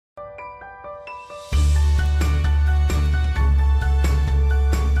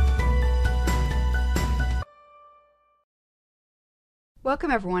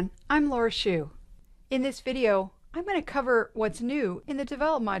Welcome everyone, I'm Laura Hsu. In this video, I'm going to cover what's new in the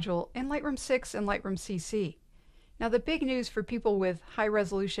Develop module in Lightroom 6 and Lightroom CC. Now the big news for people with high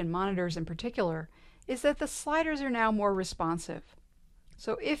resolution monitors in particular is that the sliders are now more responsive.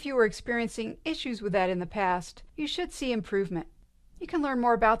 So if you were experiencing issues with that in the past, you should see improvement. You can learn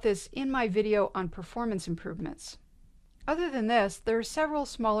more about this in my video on performance improvements. Other than this, there are several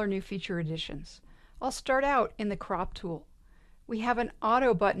smaller new feature additions. I'll start out in the crop tool. We have an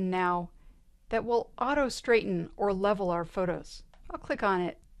auto button now that will auto straighten or level our photos. I'll click on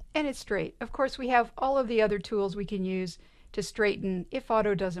it and it's straight. Of course, we have all of the other tools we can use to straighten if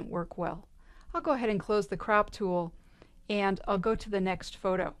auto doesn't work well. I'll go ahead and close the crop tool and I'll go to the next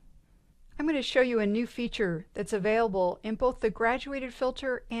photo. I'm going to show you a new feature that's available in both the graduated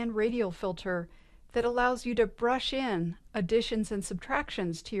filter and radial filter that allows you to brush in additions and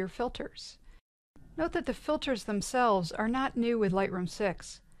subtractions to your filters. Note that the filters themselves are not new with Lightroom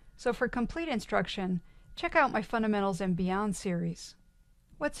 6, so for complete instruction, check out my Fundamentals and Beyond series.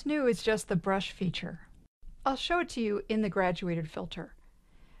 What's new is just the brush feature. I'll show it to you in the graduated filter.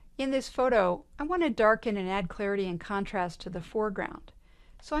 In this photo, I want to darken and add clarity and contrast to the foreground,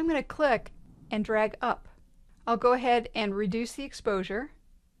 so I'm going to click and drag up. I'll go ahead and reduce the exposure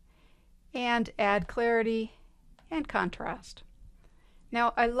and add clarity and contrast.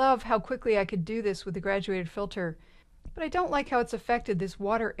 Now, I love how quickly I could do this with the graduated filter, but I don't like how it's affected this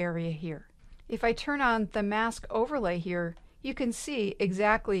water area here. If I turn on the mask overlay here, you can see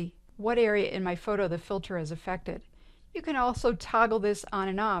exactly what area in my photo the filter has affected. You can also toggle this on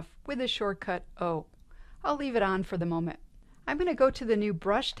and off with the shortcut O. I'll leave it on for the moment. I'm going to go to the new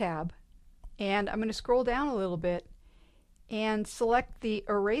Brush tab, and I'm going to scroll down a little bit and select the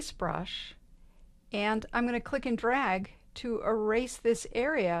Erase brush, and I'm going to click and drag to erase this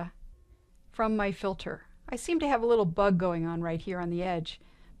area from my filter. I seem to have a little bug going on right here on the edge,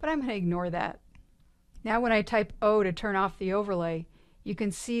 but I'm going to ignore that. Now when I type O to turn off the overlay, you can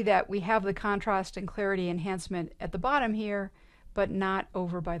see that we have the contrast and clarity enhancement at the bottom here, but not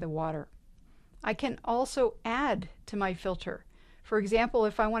over by the water. I can also add to my filter. For example,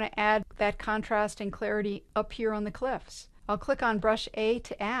 if I want to add that contrast and clarity up here on the cliffs, I'll click on Brush A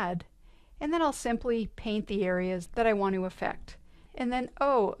to add, and then I'll simply paint the areas that I want to affect. And then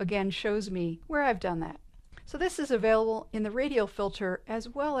O again shows me where I've done that. So this is available in the radial filter as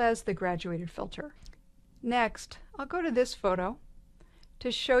well as the graduated filter. Next, I'll go to this photo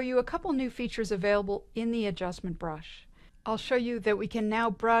to show you a couple new features available in the adjustment brush. I'll show you that we can now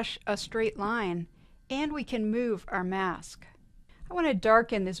brush a straight line and we can move our mask. I want to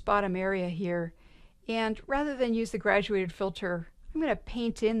darken this bottom area here, and rather than use the graduated filter, I'm going to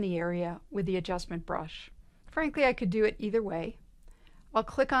paint in the area with the adjustment brush. Frankly, I could do it either way. I'll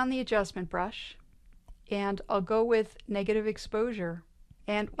click on the adjustment brush and I'll go with negative exposure.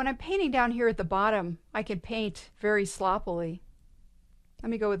 And when I'm painting down here at the bottom, I can paint very sloppily. Let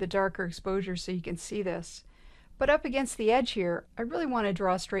me go with the darker exposure so you can see this. But up against the edge here, I really want to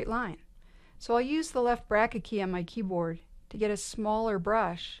draw a straight line. So I'll use the left bracket key on my keyboard to get a smaller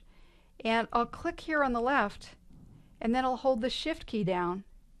brush, and I'll click here on the left, and then I'll hold the Shift key down,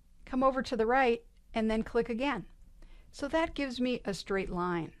 come over to the right, and then click again. So that gives me a straight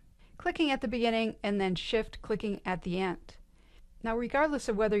line. Clicking at the beginning and then Shift clicking at the end. Now regardless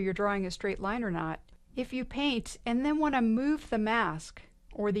of whether you're drawing a straight line or not, if you paint and then want to move the mask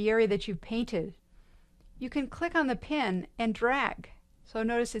or the area that you've painted, you can click on the pin and drag. So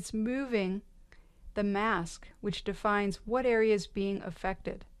notice it's moving the mask, which defines what area is being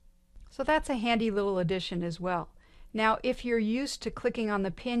affected. So that's a handy little addition as well. Now if you're used to clicking on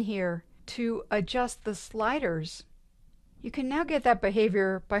the pin here to adjust the sliders, you can now get that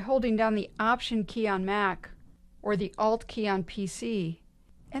behavior by holding down the Option key on Mac or the Alt key on PC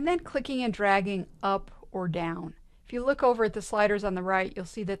and then clicking and dragging up or down. If you look over at the sliders on the right, you'll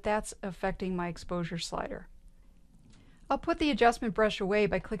see that that's affecting my exposure slider. I'll put the adjustment brush away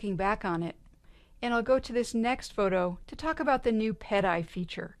by clicking back on it, and I'll go to this next photo to talk about the new Pet Eye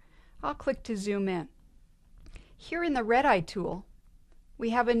feature. I'll click to zoom in. Here in the Red Eye tool, we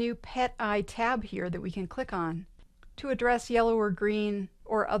have a new Pet Eye tab here that we can click on to address yellow or green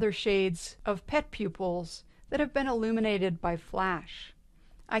or other shades of pet pupils that have been illuminated by flash.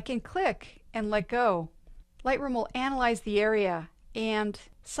 I can click and let go. Lightroom will analyze the area and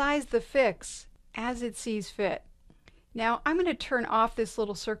size the fix as it sees fit. Now I'm going to turn off this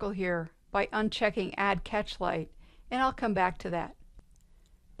little circle here by unchecking Add Catch Light, and I'll come back to that.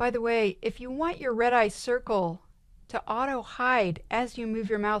 By the way, if you want your red eye circle to auto hide as you move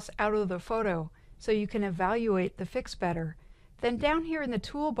your mouse out of the photo so you can evaluate the fix better, then down here in the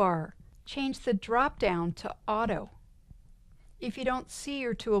toolbar, change the drop down to auto. If you don't see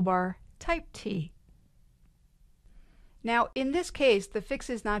your toolbar, type T. Now, in this case, the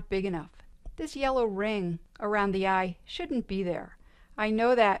fix is not big enough. This yellow ring around the eye shouldn't be there. I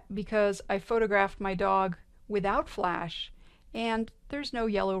know that because I photographed my dog without flash, and there's no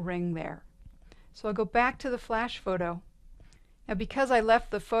yellow ring there. So I'll go back to the flash photo. Now, because I left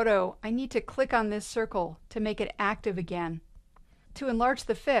the photo, I need to click on this circle to make it active again. To enlarge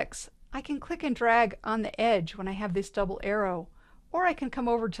the fix, I can click and drag on the edge when I have this double arrow, or I can come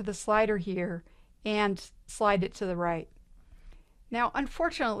over to the slider here and slide it to the right. Now,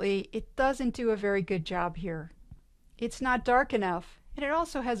 unfortunately, it doesn't do a very good job here. It's not dark enough, and it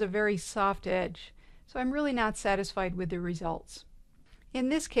also has a very soft edge, so I'm really not satisfied with the results. In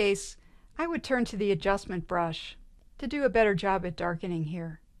this case, I would turn to the adjustment brush to do a better job at darkening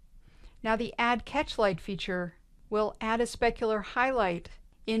here. Now, the Add Catch Light feature will add a specular highlight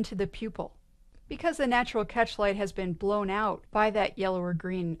into the pupil because the natural catch light has been blown out by that yellow or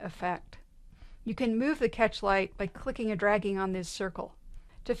green effect. You can move the catch light by clicking and dragging on this circle.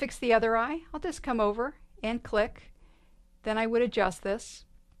 To fix the other eye, I'll just come over and click. Then I would adjust this.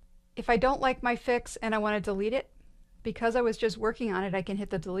 If I don't like my fix and I want to delete it, because I was just working on it, I can hit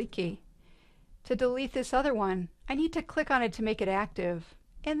the delete key. To delete this other one, I need to click on it to make it active,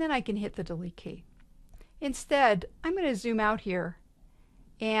 and then I can hit the delete key. Instead, I'm going to zoom out here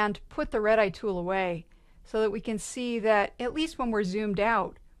and put the red eye tool away so that we can see that at least when we're zoomed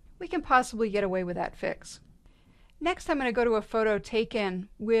out, we can possibly get away with that fix. Next, I'm going to go to a photo taken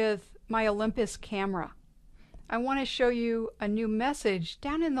with my Olympus camera. I want to show you a new message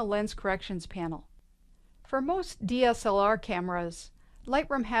down in the lens corrections panel. For most DSLR cameras,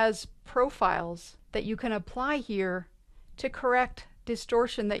 Lightroom has profiles that you can apply here to correct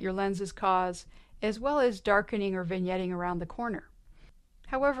distortion that your lenses cause, as well as darkening or vignetting around the corner.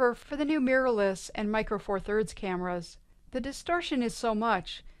 However, for the new mirrorless and micro four thirds cameras, the distortion is so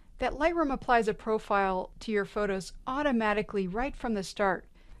much that Lightroom applies a profile to your photos automatically right from the start,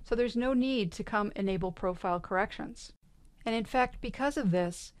 so there's no need to come enable profile corrections. And in fact, because of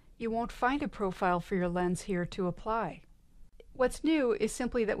this, you won't find a profile for your lens here to apply. What's new is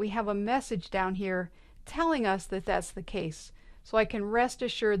simply that we have a message down here telling us that that's the case, so I can rest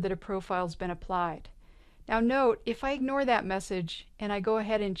assured that a profile's been applied. Now note, if I ignore that message and I go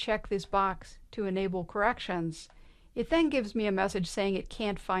ahead and check this box to enable corrections, it then gives me a message saying it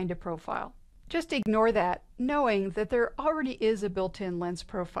can't find a profile. Just ignore that, knowing that there already is a built-in lens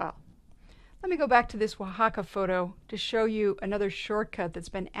profile. Let me go back to this Oaxaca photo to show you another shortcut that's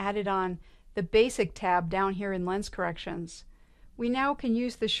been added on the Basic tab down here in Lens Corrections. We now can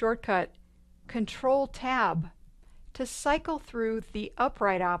use the shortcut Control-Tab to cycle through the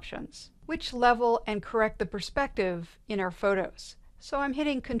upright options, which level and correct the perspective in our photos. So I'm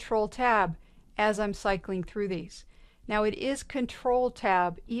hitting Control-Tab as I'm cycling through these. Now it is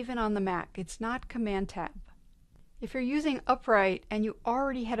Control-Tab even on the Mac, it's not Command-Tab. If you're using upright and you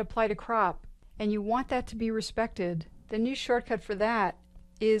already had applied a crop and you want that to be respected, the new shortcut for that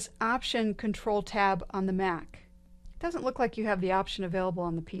is Option Control-Tab on the Mac. It doesn't look like you have the option available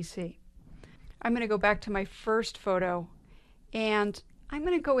on the PC. I'm going to go back to my first photo and I'm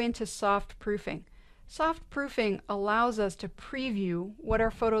going to go into soft proofing. Soft proofing allows us to preview what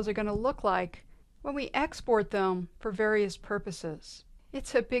our photos are going to look like when we export them for various purposes.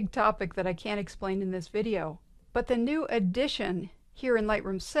 It's a big topic that I can't explain in this video, but the new addition here in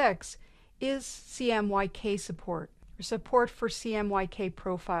Lightroom 6 is CMYK support, or support for CMYK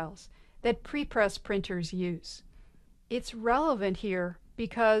profiles that prepress printers use. It's relevant here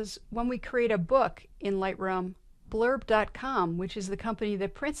because when we create a book in Lightroom, Blurb.com, which is the company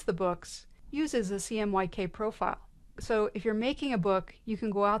that prints the books, uses a CMYK profile. So if you're making a book, you can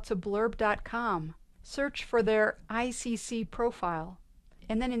go out to Blurb.com, search for their ICC profile,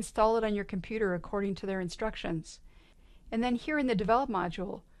 and then install it on your computer according to their instructions. And then here in the Develop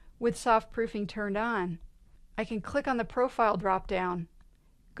module, with soft proofing turned on, I can click on the profile drop-down,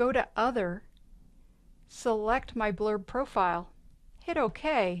 go to Other, select my Blurb profile, hit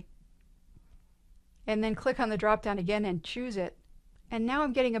OK, and then click on the drop-down again and choose it. And now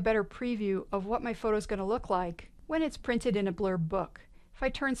I'm getting a better preview of what my photo is going to look like when it's printed in a Blurb book. If I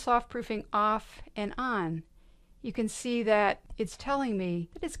turn soft proofing off and on, you can see that it's telling me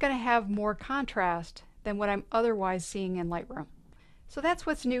that it's going to have more contrast than what I'm otherwise seeing in Lightroom. So that's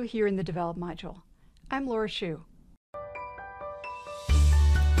what's new here in the Develop module. I'm Laura Hsu.